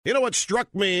You know what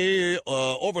struck me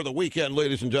over the weekend,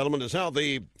 ladies and gentlemen, is how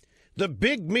the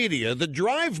big media, the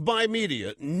drive-by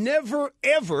media, never,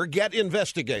 ever get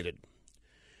investigated.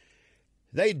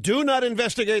 They do not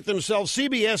investigate themselves.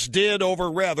 CBS did over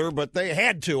Rather, but they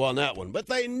had to on that one. But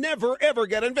they never, ever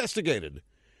get investigated.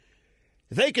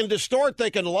 They can distort, they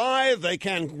can lie, they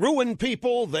can ruin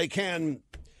people, they can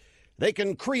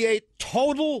create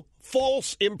total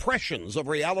false impressions of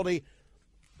reality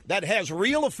that has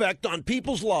real effect on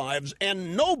people's lives,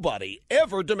 and nobody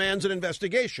ever demands an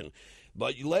investigation.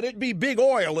 But you let it be big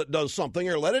oil that does something,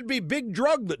 or let it be big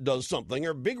drug that does something,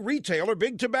 or big retail, or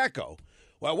big tobacco.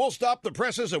 Well, we'll stop the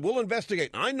presses and we'll investigate.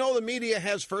 I know the media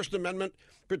has First Amendment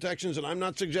protections, and I'm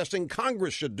not suggesting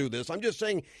Congress should do this. I'm just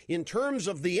saying in terms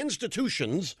of the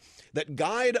institutions that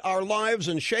guide our lives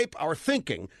and shape our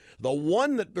thinking, the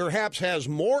one that perhaps has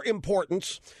more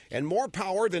importance and more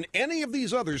power than any of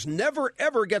these others never,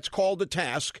 ever gets called to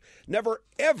task, never,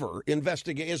 ever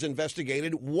is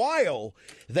investigated while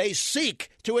they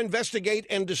seek to investigate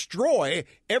and destroy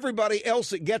everybody else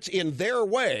that gets in their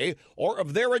way or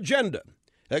of their agenda.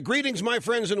 Greetings, my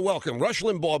friends, and welcome. Rush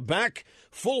Limbaugh back.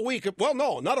 Full week of, well,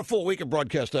 no, not a full week of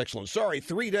broadcast excellence. Sorry,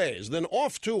 3 days. Then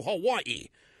off to Hawaii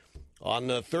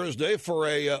on Thursday for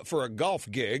a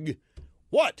golf gig.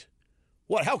 What?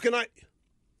 How can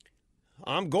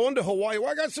I'm going to Hawaii.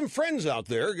 Well, I got some friends out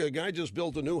there. A guy just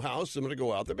built a new house. I'm going to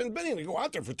go out there. I've been meaning to go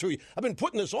out there for 2 years. I've been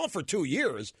putting this off for 2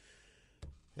 years.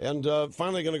 And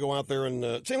finally going to go out there, and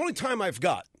it's the only time I've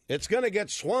got. It's going to get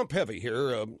swamp heavy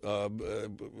here,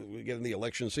 we get in the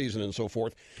election season and so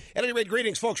forth. At any rate,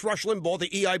 greetings, folks. Rush Limbaugh, the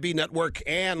EIB Network,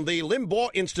 and the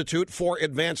Limbaugh Institute for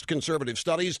Advanced Conservative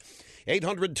Studies.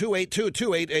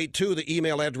 800-282-2882. The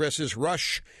email address is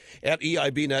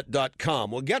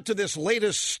rush@eibnet.com. We'll get to this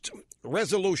latest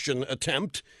resolution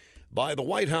attempt by the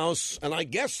White House, and I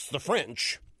guess the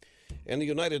French, and the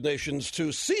United Nations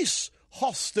to cease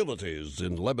hostilities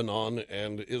in Lebanon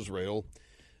and Israel.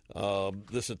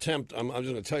 This attempt, I'm just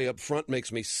going to tell you up front,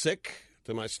 makes me sick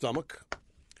to my stomach.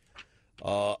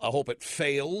 I hope it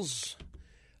fails.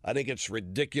 I think it's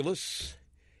ridiculous.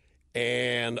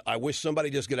 And I wish somebody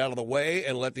just get out of the way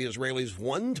and let the Israelis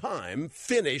one time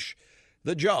finish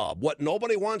the job. What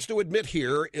nobody wants to admit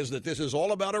here is that this is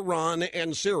all about Iran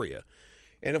and Syria.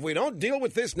 And if we don't deal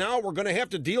with this now, we're going to have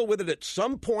to deal with it at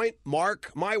some point,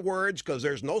 mark my words, because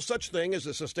there's no such thing as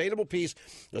a sustainable peace,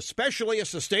 especially a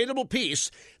sustainable peace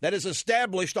that is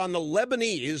established on the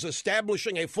Lebanese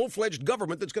establishing a full-fledged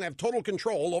government that's going to have total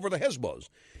control over the Hezbollah.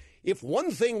 If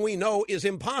one thing we know is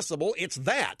impossible, it's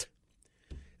that.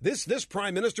 This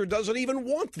prime minister doesn't even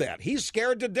want that. He's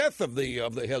scared to death of the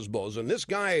Hezbollah. And this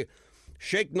guy,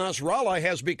 Sheikh Nasrallah,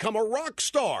 has become a rock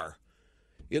star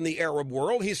in the Arab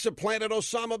world. He's supplanted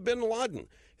Osama bin Laden. In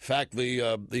fact, the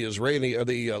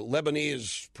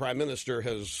Lebanese prime minister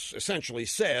has essentially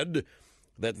said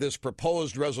that this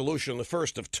proposed resolution, the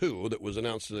first of two that was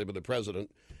announced today by the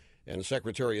president and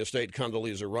Secretary of State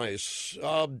Condoleezza Rice,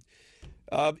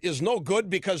 is no good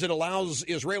because it allows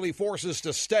Israeli forces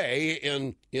to stay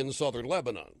in southern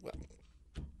Lebanon. Well,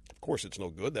 of course it's no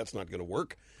good. That's not going to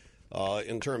work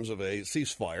in terms of a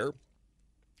ceasefire.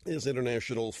 Is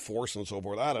international force and so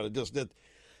forth. It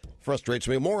frustrates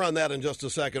me. More on that in just a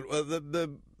second. The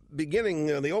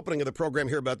beginning, the opening of the program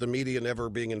here about the media never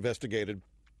being investigated.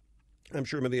 I'm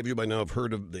sure many of you by now have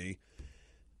heard of the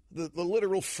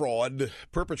literal fraud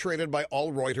perpetrated by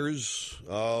all Reuters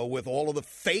with all of the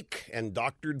fake and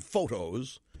doctored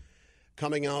photos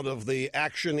coming out of the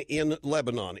action in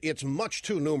Lebanon. It's much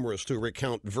too numerous to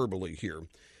recount verbally here.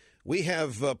 We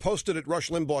have posted at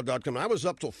rushlimbaugh.com. I was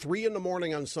up till 3 in the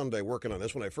morning on Sunday working on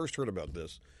this when I first heard about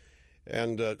this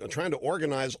and trying to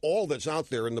organize all that's out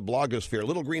there in the blogosphere.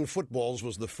 Little Green Footballs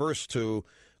was the first to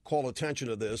call attention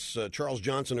to this. Charles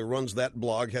Johnson, who runs that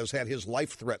blog, has had his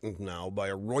life threatened now by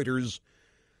a Reuters.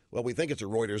 Well, we think it's a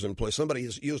Reuters in place. Somebody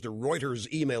has used a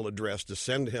Reuters email address to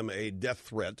send him a death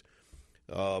threat,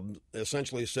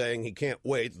 essentially saying he can't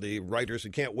wait. The writers, he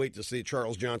can't wait to see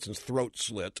Charles Johnson's throat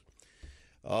slit.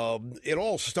 It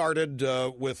all started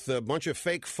with a bunch of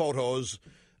fake photos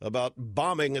about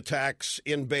bombing attacks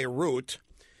in Beirut.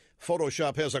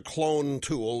 Photoshop has a clone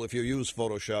tool. If you use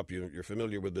Photoshop, you're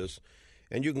familiar with this.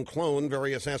 And you can clone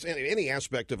various any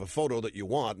aspect of a photo that you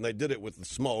want. And they did it with the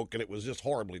smoke, and it was just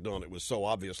horribly done. It was so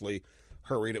obviously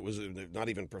hurried. It was not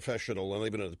even professional, not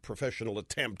even a professional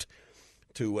attempt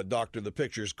to doctor the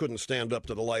pictures. Couldn't stand up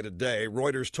to the light of day.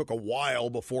 Reuters took a while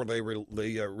before they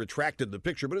retracted the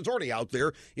picture, but it's already out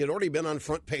there. It had already been on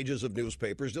front pages of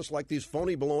newspapers, just like these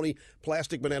phony baloney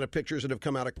plastic banana pictures that have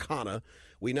come out of Kana.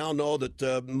 We now know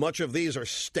that much of these are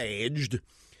staged.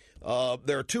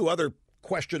 There are two other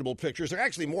questionable pictures. There are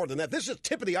actually more than that. This is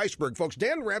tip of the iceberg, folks.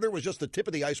 Dan Rather was just the tip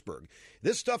of the iceberg.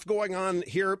 This stuff going on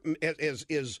here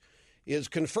is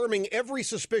confirming every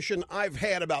suspicion I've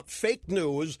had about fake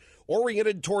news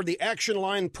oriented toward the action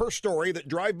line per story that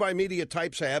drive-by media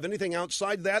types have. Anything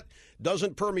outside that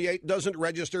doesn't permeate, doesn't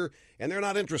register, and they're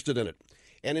not interested in it.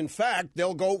 And in fact,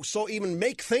 they'll go so even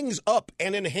make things up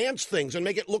and enhance things and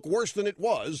make it look worse than it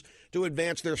was to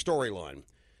advance their storyline.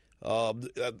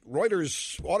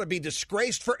 Reuters ought to be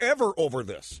disgraced forever over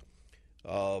this.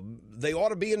 They ought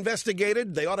to be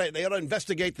investigated. They ought to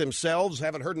investigate themselves.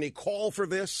 Haven't heard any call for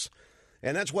this.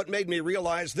 And that's what made me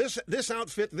realize this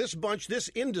outfit, this bunch, this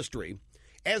industry,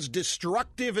 as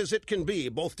destructive as it can be,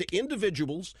 both to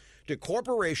individuals, to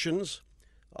corporations,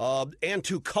 and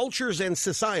to cultures and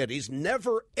societies,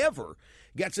 never, ever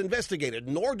gets investigated,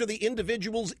 nor do the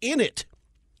individuals in it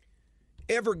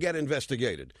ever get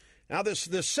investigated. Now, the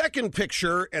second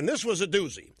picture, and this was a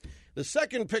doozy, the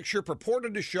second picture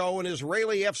purported to show an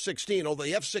Israeli F-16, although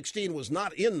the F-16 was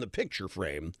not in the picture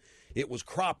frame. It was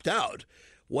cropped out.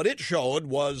 What it showed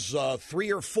was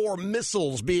 3 or 4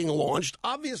 missiles being launched,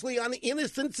 obviously on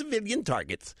innocent civilian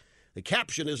targets. The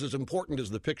caption is as important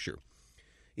as the picture.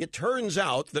 It turns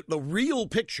out that the real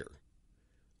picture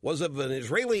was of an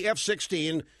Israeli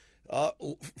F-16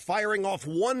 firing off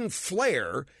one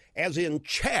flare, as in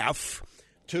chaff,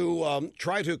 to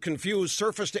try to confuse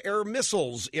surface-to-air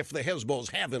missiles if the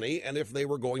Hezbollah have any and if they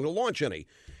were going to launch any.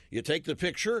 You take the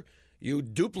picture, you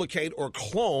duplicate or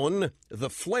clone the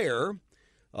flare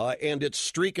and its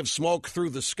streak of smoke through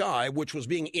the sky, which was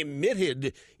being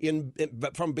emitted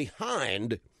from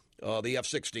behind the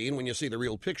F-16 when you see the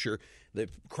real picture. The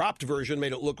cropped version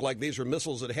made it look like these were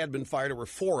missiles that had been fired. There were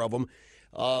 4 of them.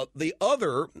 The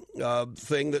other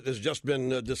thing that has just been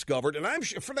discovered, and I'm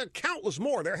sure for the countless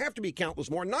more, there have to be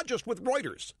countless more, not just with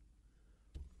Reuters.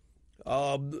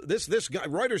 This guy,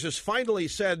 Reuters has finally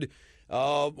said,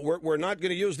 we're not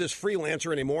going to use this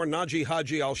freelancer anymore, Naji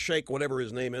Haji al-Sheikh, whatever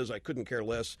his name is, I couldn't care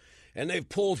less. And they've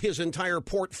pulled his entire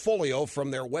portfolio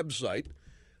from their website.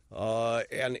 But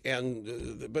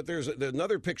there's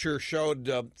another picture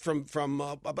showed from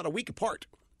about a week apart.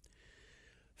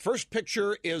 First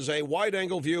picture is a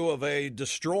wide-angle view of a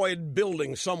destroyed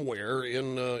building somewhere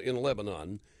in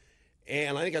Lebanon.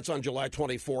 And I think that's on July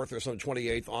 24th or some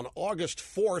 28th. On August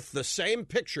 4th, the same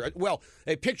picture,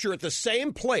 a picture at the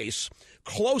same place,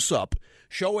 close-up,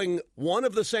 showing one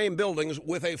of the same buildings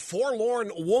with a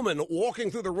forlorn woman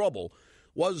walking through the rubble,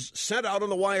 was sent out on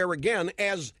the wire again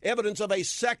as evidence of a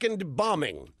second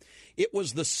bombing. It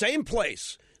was the same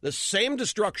place, the same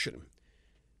destruction,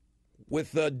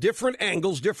 with different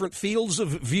angles, different fields of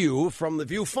view from the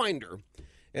viewfinder.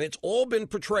 And it's all been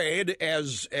portrayed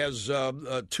as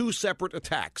 2 separate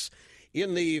attacks.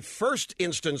 In the first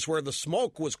instance where the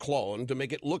smoke was cloned to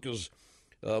make it look as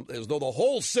though the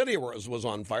whole city was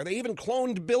on fire, they even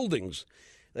cloned buildings.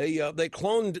 They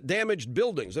cloned damaged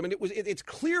buildings. I mean, it's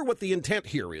clear what the intent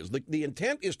here is. The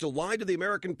intent is to lie to the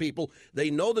American people.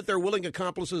 They know that their willing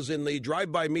accomplices in the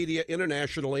drive-by media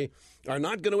internationally are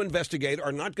not going to investigate,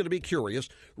 are not going to be curious.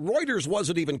 Reuters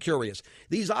wasn't even curious.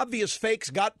 These obvious fakes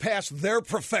got past their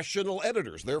professional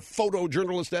editors, their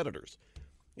photojournalist editors.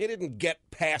 They didn't get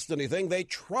past anything. They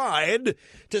tried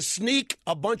to sneak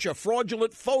a bunch of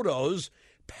fraudulent photos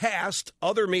past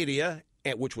other media,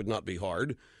 which would not be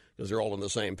hard, because they're all on the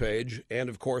same page, and,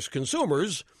 of course,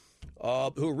 consumers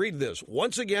who read this.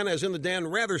 Once again, as in the Dan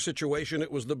Rather situation,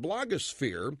 it was the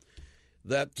blogosphere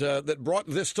that brought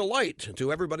this to light,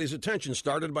 to everybody's attention,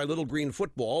 started by Little Green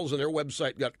Footballs, and their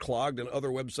website got clogged, and other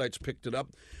websites picked it up.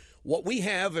 What we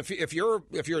have, if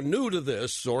you're new to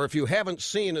this, or if you haven't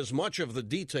seen as much of the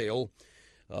detail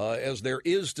as there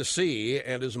is to see,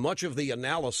 and as much of the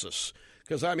analysis,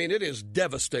 because, I mean, it is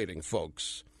devastating,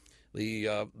 folks.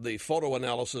 The photo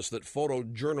analysis that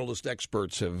photojournalist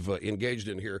experts have engaged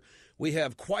in here. We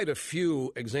have quite a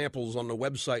few examples on the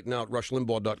website now at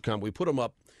rushlimbaugh.com. We put them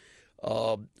up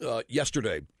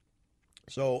yesterday.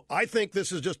 So I think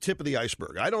this is just tip of the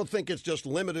iceberg. I don't think it's just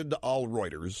limited to all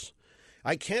Reuters.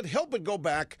 I can't help but go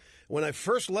back when I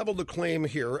first leveled the claim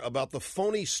here about the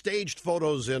phony staged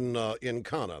photos in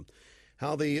Kana.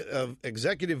 How the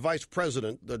executive vice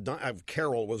president,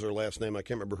 Carol was her last name, I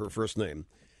can't remember her first name,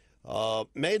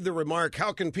 made the remark,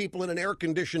 how can people in an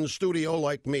air-conditioned studio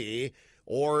like me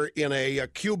or in a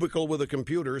cubicle with a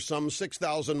computer some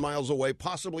 6,000 miles away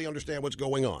possibly understand what's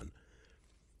going on?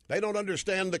 They don't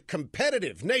understand the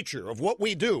competitive nature of what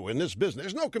we do in this business.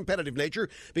 There's no competitive nature,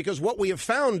 because what we have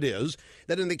found is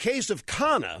that in the case of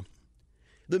Kana,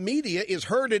 The media is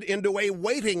herded into a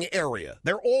waiting area.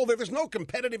 They're all there. There's no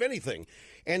competitive anything.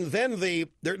 And then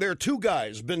there are two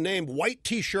guys been named white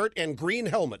T-shirt and green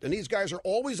helmet. And these guys are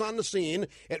always on the scene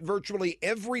at virtually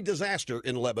every disaster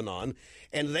in Lebanon.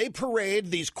 And they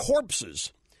parade these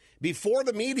corpses before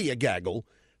the media gaggle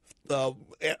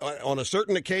on a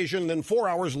certain occasion. Then 4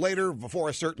 hours later, before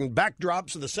a certain backdrop,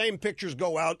 so the same pictures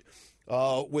go out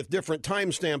with different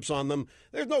timestamps on them.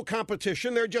 There's no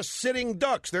competition. They're just sitting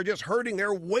ducks. They're just herding.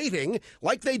 They're waiting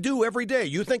like they do every day.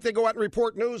 You think they go out and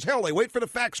report news? Hell, they wait for the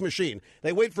fax machine.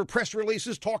 They wait for press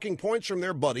releases, talking points from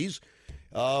their buddies.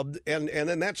 And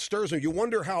then that stirs them. You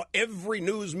wonder how every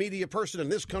news media person in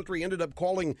this country ended up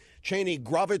calling Cheney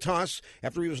gravitas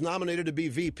after he was nominated to be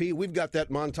VP. We've got that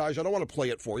montage. I don't want to play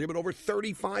it for you, but over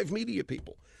 35 media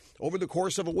people over the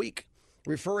course of a week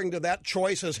referring to that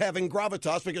choice as having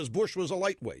gravitas because Bush was a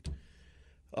lightweight.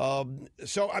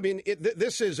 So, I mean,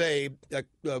 this is a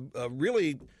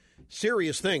really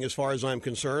serious thing as far as I'm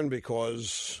concerned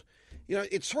because, you know,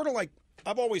 it's sort of like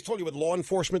I've always told you with law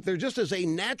enforcement, there just is a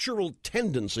natural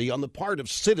tendency on the part of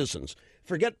citizens.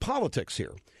 Forget politics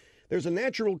here. There's a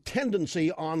natural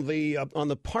tendency on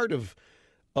the part of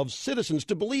citizens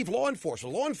to believe law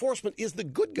enforcement. Law enforcement is the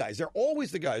good guys. They're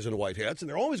always the guys in white hats, and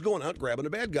they're always going out grabbing the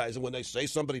bad guys. And when they say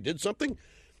somebody did something,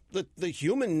 the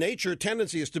human nature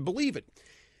tendency is to believe it.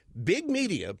 Big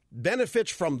media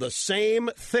benefits from the same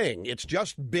thing. It's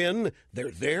just been, they're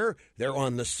there, they're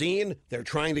on the scene, they're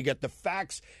trying to get the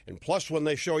facts, and plus when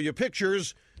they show you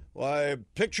pictures,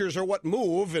 pictures are what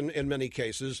move in many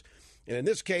cases. And in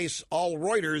this case, all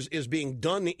Reuters is being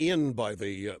done in by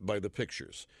the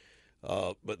pictures.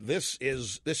 But this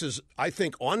is, I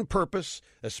think, on purpose,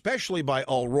 especially by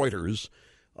all Reuters,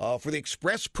 for the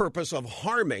express purpose of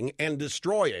harming and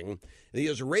destroying the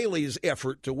Israelis'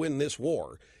 effort to win this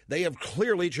war. They have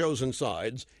clearly chosen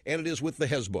sides, and it is with the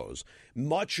Hezbollah.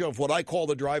 Much of what I call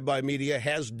the drive-by media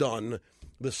has done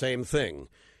the same thing.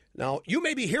 Now, you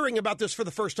may be hearing about this for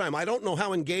the first time. I don't know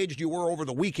how engaged you were over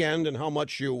the weekend and how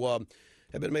much you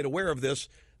have been made aware of this.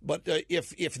 But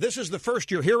if this is the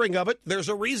first you're hearing of it, there's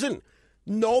a reason.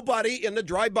 Nobody in the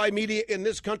drive-by media in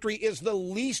this country is the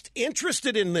least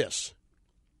interested in this.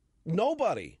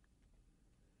 Nobody.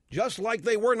 Just like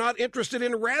they were not interested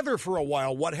in Rather for a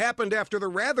while. What happened after the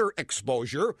Rather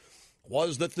exposure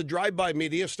was that the drive-by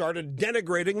media started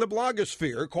denigrating the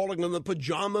blogosphere, calling them the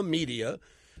pajama media,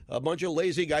 a bunch of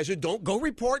lazy guys who don't go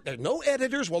report. There are no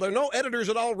editors. Well, there are no editors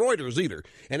at all Reuters either.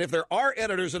 And if there are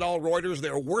editors at all Reuters,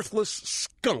 they're worthless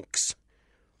skunks.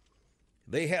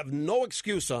 They have no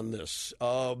excuse on this.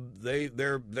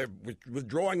 They're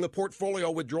withdrawing the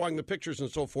portfolio, withdrawing the pictures and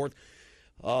so forth.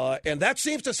 And that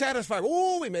seems to satisfy.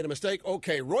 Oh, we made a mistake.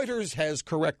 Okay, Reuters has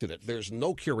corrected it. There's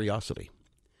no curiosity.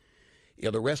 You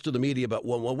know, the rest of the media about,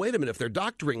 well, wait a minute. If they're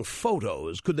doctoring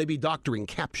photos, could they be doctoring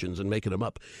captions and making them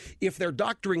up? If they're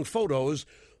doctoring photos,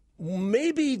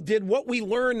 maybe did what we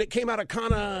learned that came out of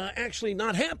Kana actually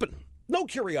not happen? No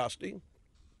curiosity.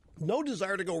 No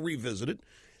desire to go revisit it.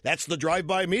 That's the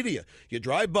drive-by media. You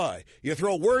drive by, you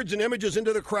throw words and images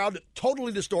into the crowd that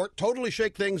totally distort, totally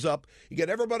shake things up. You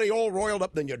get everybody all roiled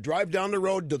up, then you drive down the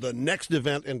road to the next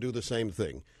event and do the same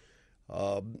thing.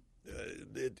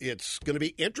 It's going to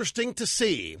be interesting to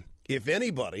see if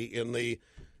anybody in the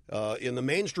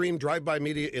mainstream drive-by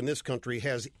media in this country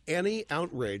has any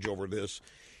outrage over this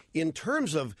in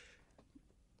terms of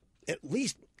at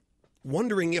least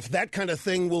wondering if that kind of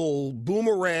thing will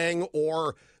boomerang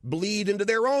or bleed into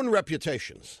their own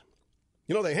reputations.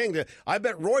 You know, they hang there. I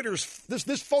bet Reuters,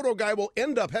 this photo guy will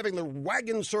end up having the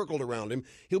wagon circled around him.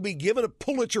 He'll be given a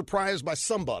Pulitzer Prize by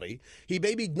somebody. He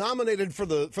may be nominated for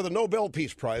the Nobel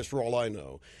Peace Prize, for all I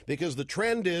know, because the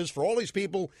trend is for all these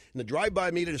people in the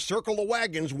drive-by media to circle the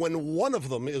wagons when one of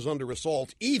them is under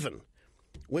assault, even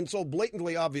when so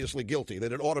blatantly obviously guilty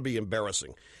that it ought to be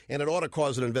embarrassing, and it ought to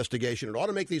cause an investigation. It ought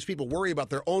to make these people worry about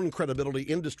their own credibility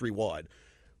industry-wide.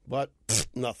 But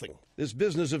nothing. This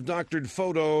business of doctored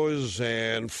photos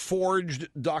and forged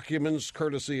documents,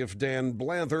 courtesy of Dan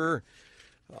Blather,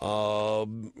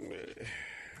 I'm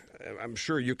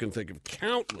sure you can think of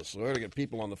countless. I got to get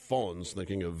people on the phones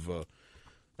thinking of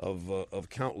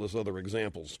countless other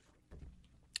examples.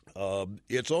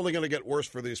 It's only going to get worse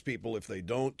for these people if they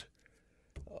don't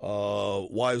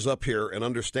wise up here and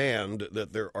understand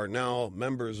that there are now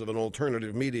members of an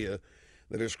alternative media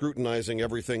that are scrutinizing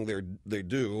everything they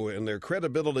do, and their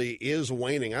credibility is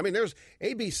waning. I mean,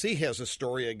 ABC has a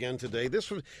story again today.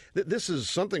 This is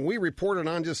something we reported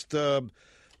on just a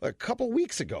couple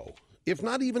weeks ago, if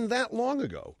not even that long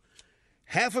ago.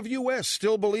 Half of U.S.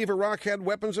 still believe Iraq had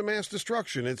weapons of mass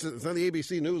destruction. It's on the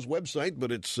ABC News website,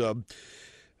 but it's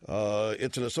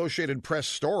It's an Associated Press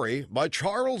story by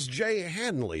Charles J.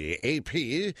 Hanley,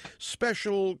 AP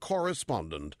special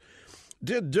correspondent.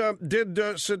 Did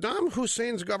Saddam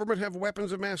Hussein's government have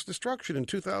weapons of mass destruction in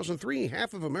 2003?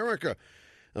 Half of America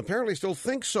apparently still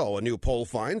thinks so, a new poll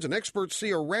finds, and experts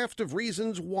see a raft of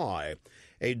reasons why.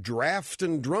 A draft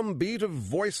and drumbeat of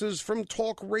voices from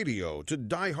talk radio to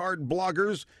diehard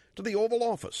bloggers to the Oval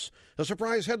Office. A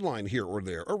surprise headline here or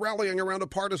there, a rallying around a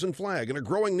partisan flag, and a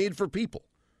growing need for people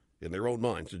in their own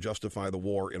minds to justify the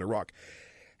war in Iraq.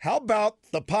 How about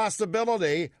the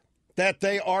possibility that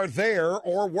they are there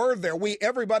or were there?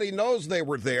 Everybody knows they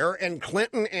were there, and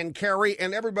Clinton and Kerry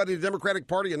and everybody in the Democratic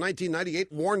Party in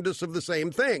 1998 warned us of the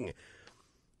same thing.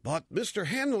 But Mr.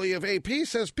 Hanley of AP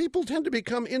says people tend to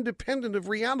become independent of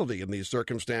reality in these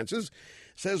circumstances,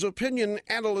 says opinion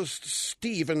analyst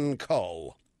Stephen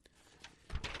Cull.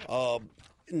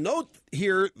 Note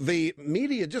here the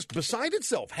media just beside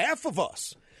itself. Half of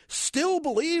us still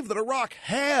believe that Iraq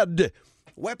had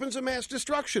weapons of mass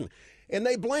destruction, and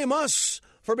they blame us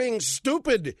for being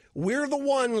stupid. We're the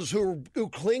ones who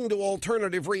cling to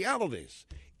alternative realities.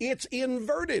 It's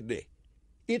inverted.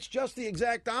 It's just the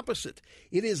exact opposite.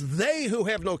 It is they who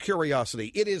have no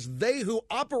curiosity. It is they who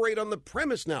operate on the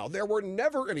premise now there were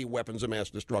never any weapons of mass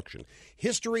destruction.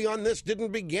 History on this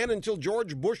didn't begin until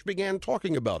George Bush began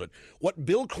talking about it. What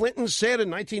Bill Clinton said in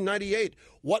 1998,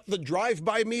 what the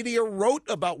drive-by media wrote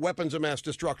about weapons of mass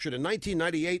destruction in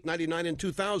 1998, 99, and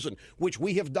 2000, which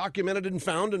we have documented and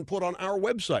found and put on our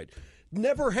website,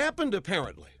 never happened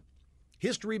apparently.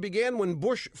 History began when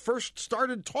Bush first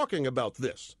started talking about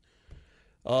this.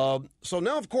 So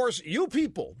now, of course, you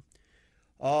people,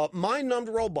 mind-numbed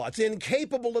robots,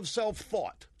 incapable of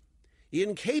self-thought,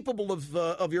 incapable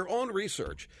of your own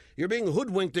research, you're being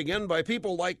hoodwinked again by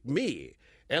people like me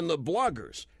and the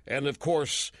bloggers and, of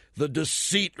course, the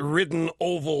deceit-ridden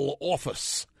Oval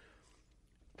Office.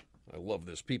 I love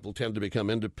this. People tend to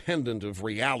become independent of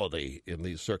reality in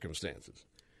these circumstances.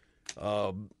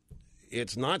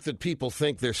 It's not that people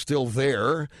think they're still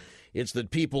there. It's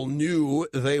that people knew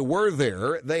they were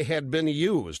there. They had been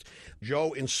used.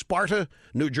 Joe in Sparta,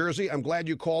 New Jersey, I'm glad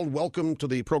you called. Welcome to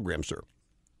the program, sir.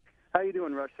 How you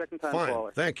doing, Rush? Second-time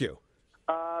caller. Thank you.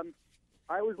 I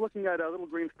was looking at Little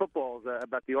Green Footballs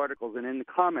about the articles, and in the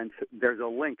comments there's a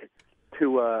link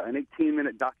to an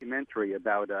 18-minute documentary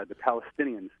about the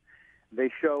Palestinians. They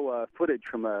show footage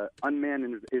from an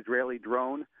unmanned Israeli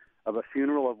drone of a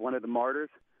funeral of one of the martyrs.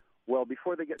 Well,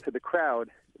 before they get to the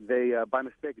crowd, they, by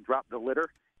mistake, drop the litter,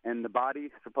 and the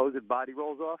supposed body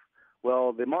rolls off.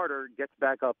 Well, the martyr gets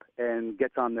back up and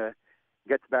gets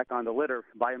back on the litter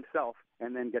by himself,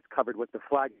 and then gets covered with the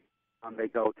flag. They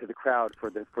go to the crowd for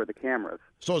the cameras.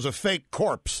 So it's a fake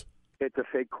corpse. It's a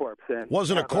fake corpse. And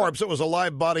wasn't a corpse. It was a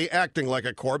live body acting like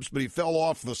a corpse, but he fell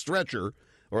off the stretcher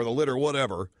or the litter,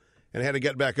 whatever, and had to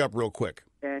get back up real quick.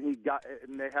 And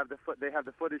they have the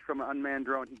footage from an unmanned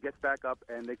drone. He gets back up,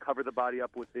 and they cover the body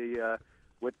up with the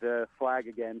flag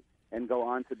again, and go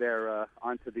onto the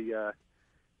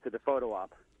photo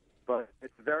op. But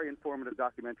it's a very informative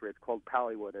documentary. It's called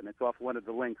Pallywood, and it's off one of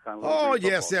the links on. Oh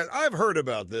yes, I've heard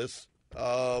about this.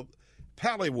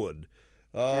 Pallywood.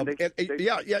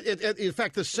 In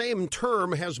fact, the same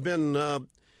term has been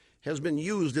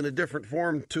used in a different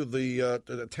form to the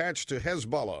attached to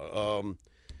Hezbollah.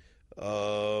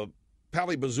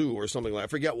 Pallybazoo or something like that.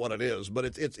 I forget what it is, but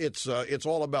it's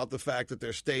all about the fact that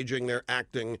they're staging, they're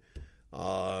acting,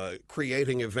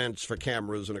 creating events for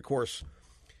cameras, and of course,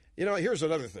 here's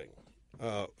another thing.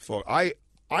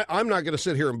 I'm not going to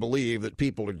sit here and believe that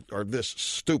people are this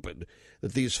stupid,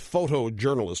 that these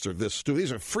photojournalists are this stupid.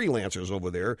 These are freelancers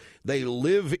over there. They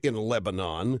live in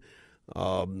Lebanon.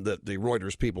 That the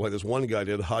Reuters people had. This one guy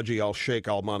did, Haji al-Sheikh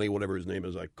al-Mani, whatever his name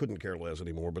is. I couldn't care less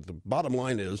anymore. But the bottom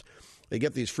line is they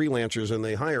get these freelancers and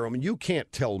they hire them. And you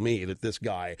can't tell me that this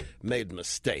guy made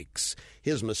mistakes.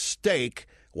 His mistake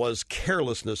was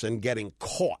carelessness and getting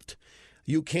caught.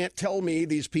 You can't tell me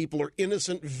these people are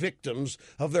innocent victims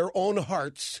of their own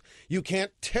hearts. You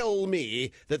can't tell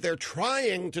me that they're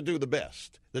trying to do the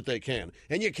best that they can.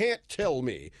 And you can't tell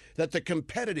me that the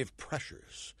competitive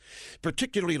pressures,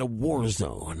 particularly in a war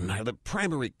zone, are the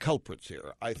primary culprits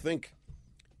here. I think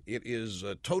it is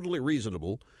totally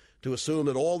reasonable to assume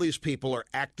that all these people are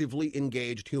actively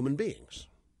engaged human beings,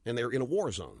 and they're in a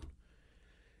war zone.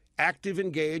 Active,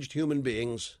 engaged human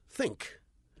beings think.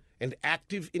 And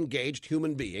active, engaged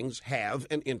human beings have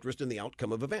an interest in the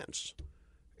outcome of events.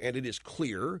 And it is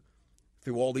clear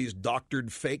through all these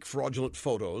doctored, fake, fraudulent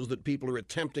photos that people are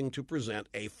attempting to present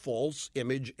a false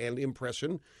image and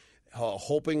impression,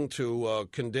 hoping to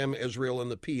condemn Israel in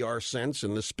the PR sense,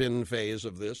 in the spin phase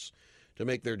of this, to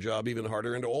make their job even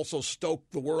harder and to also stoke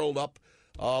the world up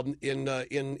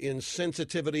in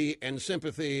sensitivity and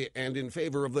sympathy and in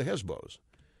favor of the Hezbollah.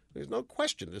 There's no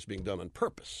question this being done on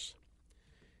purpose.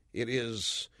 It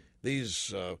is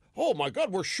these, oh my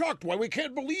God, we're shocked. Why, we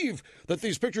can't believe that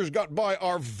these pictures got by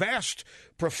our vast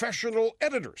professional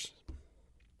editors.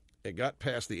 It got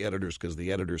past the editors because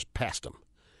the editors passed them.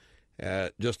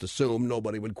 Just assume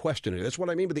nobody would question it. That's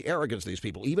what I mean by the arrogance of these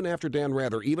people. Even after Dan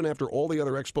Rather, even after all the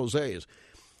other exposés,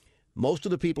 most of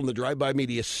the people in the drive-by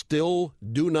media still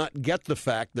do not get the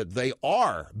fact that they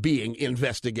are being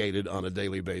investigated on a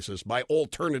daily basis by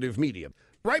alternative media.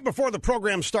 Right before the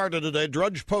program started today,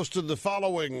 Drudge posted the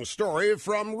following story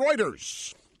from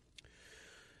Reuters.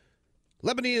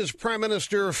 Lebanese Prime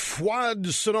Minister Fouad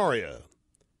Siniora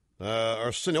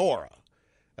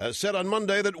said on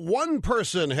Monday that one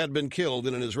person had been killed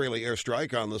in an Israeli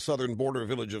airstrike on the southern border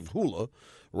village of Hula,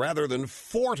 rather than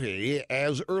 40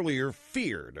 as earlier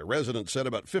feared. A resident said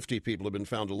about 50 people have been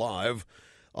found alive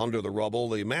under the rubble.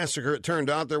 The massacre, it turned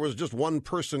out there was just one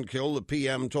person killed, the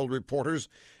PM told reporters.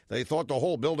 They thought the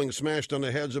whole building smashed on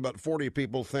the heads. About 40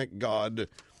 people, thank God,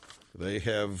 they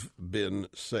have been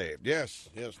saved. Yes,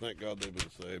 thank God they've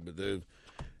been saved.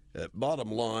 But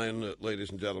bottom line, ladies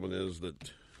and gentlemen, is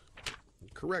that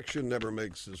correction never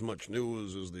makes as much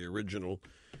news as the original.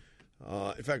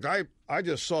 In fact, I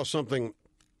just saw something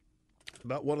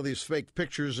about one of these fake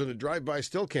pictures in a drive-by,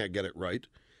 still can't get it right.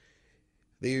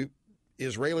 The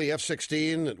Israeli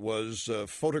F-16 that was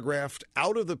photographed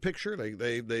out of the picture.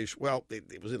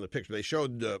 It was in the picture. They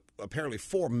showed apparently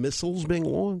 4 missiles being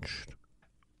launched.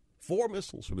 4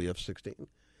 missiles from the F-16.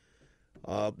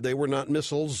 They were not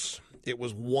missiles. It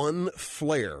was one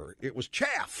flare. It was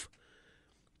chaff.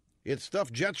 It's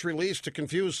stuff jets released to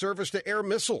confuse surface-to-air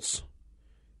missiles.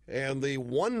 And the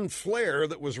one flare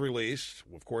that was released,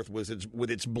 of course, with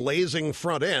its blazing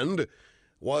front end,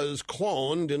 was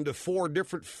cloned into 4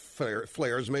 different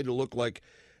flares made to look like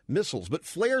missiles. But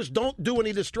flares don't do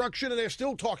any destruction, and they're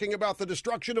still talking about the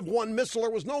destruction of one missile. There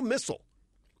was no missile.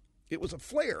 It was a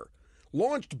flare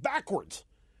launched backwards.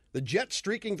 The jet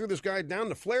streaking through the sky down,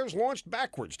 the flares launched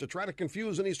backwards to try to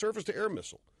confuse any surface-to-air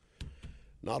missile.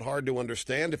 Not hard to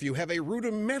understand if you have a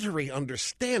rudimentary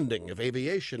understanding of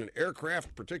aviation and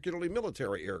aircraft, particularly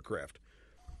military aircraft.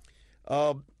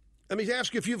 Let me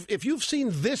ask you if you've seen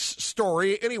this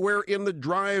story anywhere in the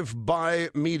drive-by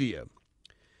media.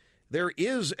 There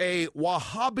is a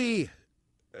Wahhabi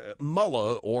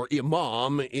mullah or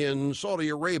imam in Saudi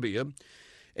Arabia,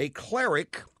 a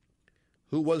cleric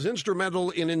who was instrumental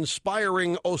in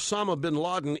inspiring Osama bin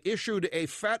Laden, issued a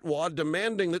fatwa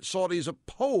demanding that Saudis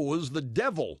oppose the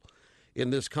devil in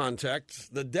this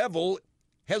context. The devil,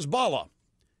 Hezbollah.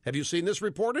 Have you seen this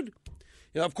reported?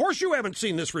 Now, of course you haven't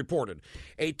seen this reported.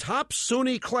 A top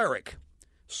Sunni cleric,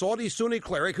 Saudi Sunni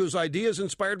cleric whose ideas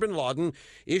inspired bin Laden,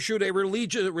 issued a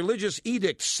religious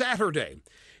edict Saturday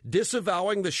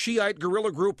disavowing the Shiite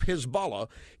guerrilla group Hezbollah,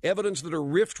 evidence that a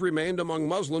rift remained among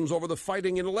Muslims over the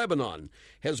fighting in Lebanon.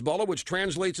 Hezbollah, which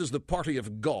translates as the party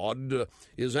of God,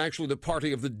 is actually the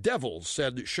party of the devil,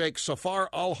 said Sheikh Safar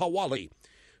al-Hawali,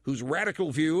 whose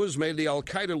radical views made the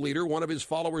al-Qaeda leader one of his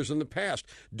followers in the past.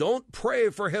 Don't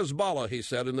pray for Hezbollah, he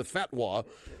said in the fatwa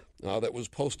that was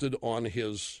posted on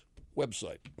his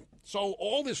website. So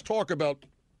all this talk about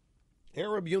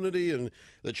Arab unity and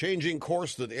the changing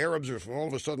course that Arabs are all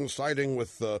of a sudden siding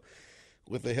with the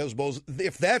Hezbollah.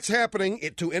 If that's happening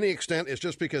to any extent, it's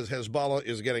just because Hezbollah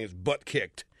is getting its butt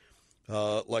kicked,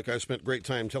 like I spent great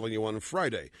time telling you on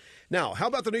Friday. Now, how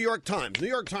about the New York Times? New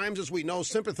York Times, as we know,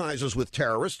 sympathizes with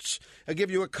terrorists. I'll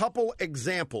give you a couple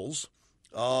examples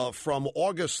from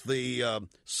August the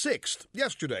 6th,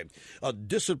 yesterday. A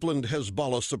disciplined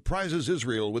Hezbollah surprises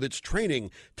Israel with its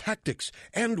training, tactics,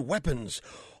 and weapons.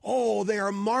 Oh, they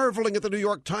are marveling at the New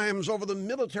York Times over the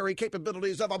military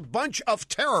capabilities of a bunch of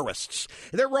terrorists.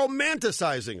 They're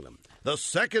romanticizing them. The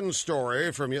second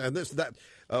story from you, and that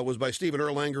was by Stephen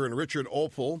Erlanger and Richard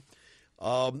Opel.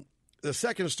 The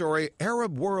second story,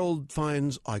 Arab world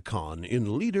finds icon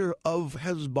in leader of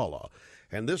Hezbollah.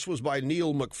 And this was by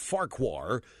Neil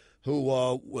McFarquhar, who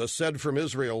was said from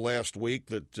Israel last week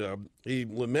that he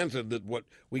lamented that what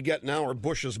we get now are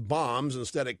Bush's bombs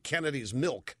instead of Kennedy's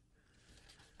milk.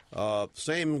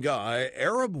 Same guy.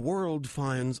 Arab world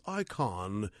finds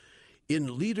icon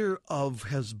in leader of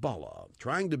Hezbollah,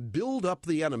 trying to build up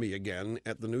the enemy again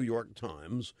at the New York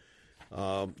Times.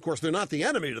 Of course, they're not the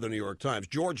enemy to the New York Times.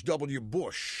 George W.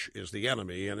 Bush is the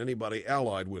enemy, and anybody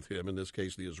allied with him, in this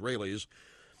case the Israelis.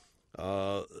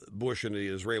 Bush and the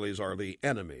Israelis are the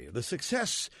enemy. The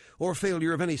success or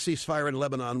failure of any ceasefire in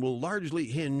Lebanon will largely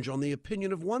hinge on the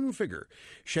opinion of one figure,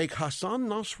 Sheikh Hassan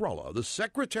Nasrallah, the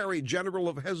Secretary General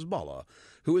of Hezbollah,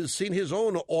 who has seen his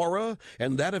own aura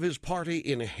and that of his party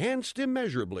enhanced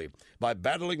immeasurably by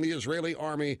battling the Israeli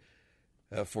army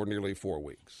for nearly 4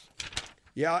 weeks.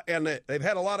 Yeah, and they've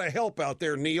had a lot of help out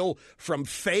there, Neil, from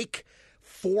fake,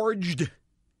 forged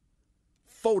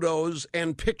photos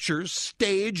and pictures,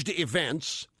 staged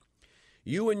events.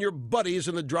 You and your buddies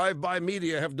in the drive-by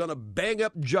media have done a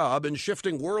bang-up job in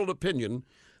shifting world opinion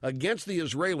against the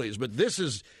Israelis, but this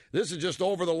is just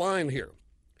over the line here.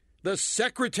 The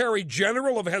Secretary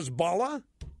General of Hezbollah,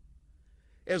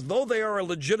 as though they are a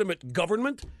legitimate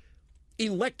government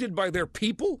elected by their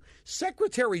people,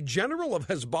 Secretary General of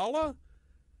Hezbollah?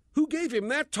 Who gave him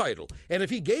that title? And if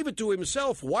he gave it to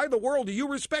himself, why the world do you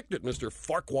respect it, Mr.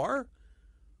 Farquhar?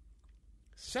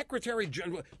 Secretary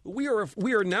General, we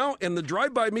are now in the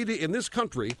drive-by media in this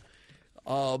country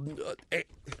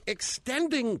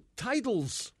extending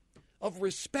titles of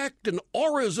respect and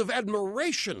auras of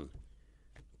admiration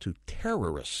to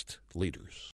terrorist leaders.